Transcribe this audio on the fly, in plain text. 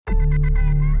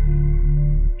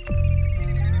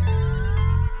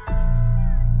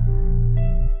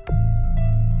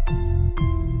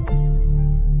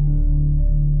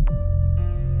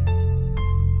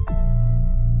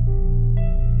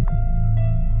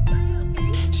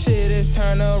bitch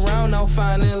turn around, I'm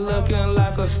finally looking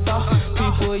like a star.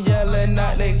 People yelling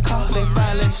out they call, they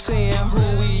finally seeing who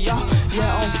we are.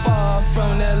 Yeah, I'm far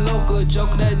from that local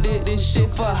joke that did this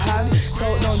shit for hobby.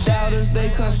 Told them doubters they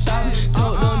couldn't stop me.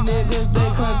 Told them niggas they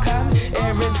couldn't copy.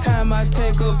 Every time I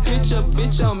take a picture,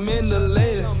 bitch, I'm in the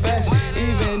latest fashion.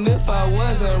 Even if I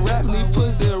wasn't rapping, these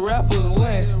pussy rappers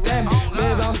wouldn't stand me.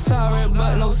 Baby, I'm sorry,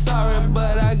 but no sorry,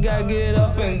 but I gotta get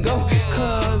up and go.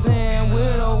 Cause in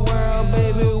Weirdo world,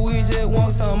 baby, we just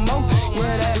want some more.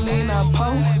 Yeah, that lean I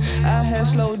pull, I had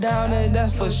slowed down and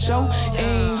that's for sure.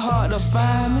 Ain't hard to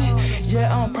find me, yeah,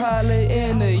 I'm probably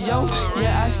in the yo.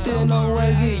 Yeah, I still know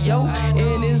where to get yo,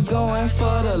 and it's going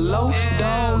for the low.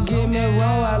 Don't get me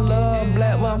wrong, I love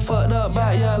black, but I'm fucked up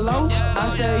by yellow. I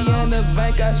stay in the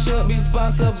bank, I should be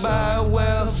sponsored by a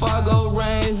Wells Fargo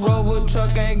Range Rover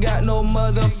truck. Ain't got no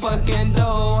motherfucking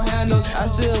door handle. I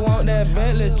still want that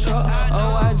Bentley truck.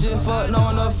 Oh, I just fucked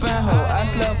on a fan hoe. I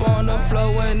slept on the floor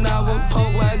when I was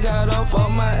poke. I got off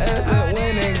on my ass and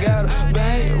went and got a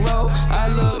bankroll. I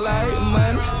look like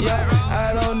money, yeah.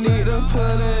 I don't need to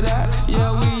pull it out.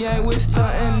 Yeah, we ain't with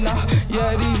stuntin' now.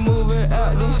 Yeah, these moving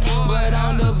actors, but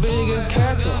I'm the biggest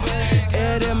character.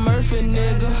 Eddie Murphy,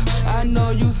 nigga, I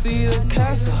know you see the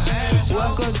castle.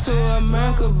 Welcome to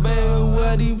America, baby,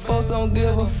 where these folks don't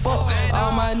give a fuck.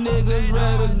 All my niggas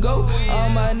ready to go, all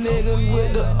my niggas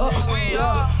with the ups.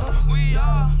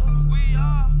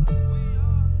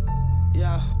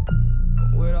 Yeah,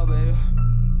 Weirdo, baby.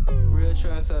 Real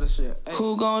trendsetter shit. Ay.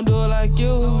 Who gon' do it like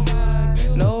you?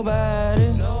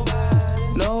 Nobody.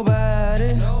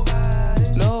 Nobody.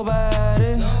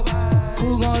 Nobody.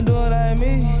 Who gon' do it like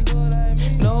me?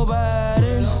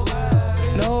 Nobody.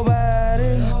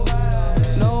 Nobody.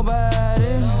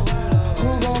 Nobody. Who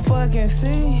gon' fucking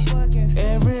see?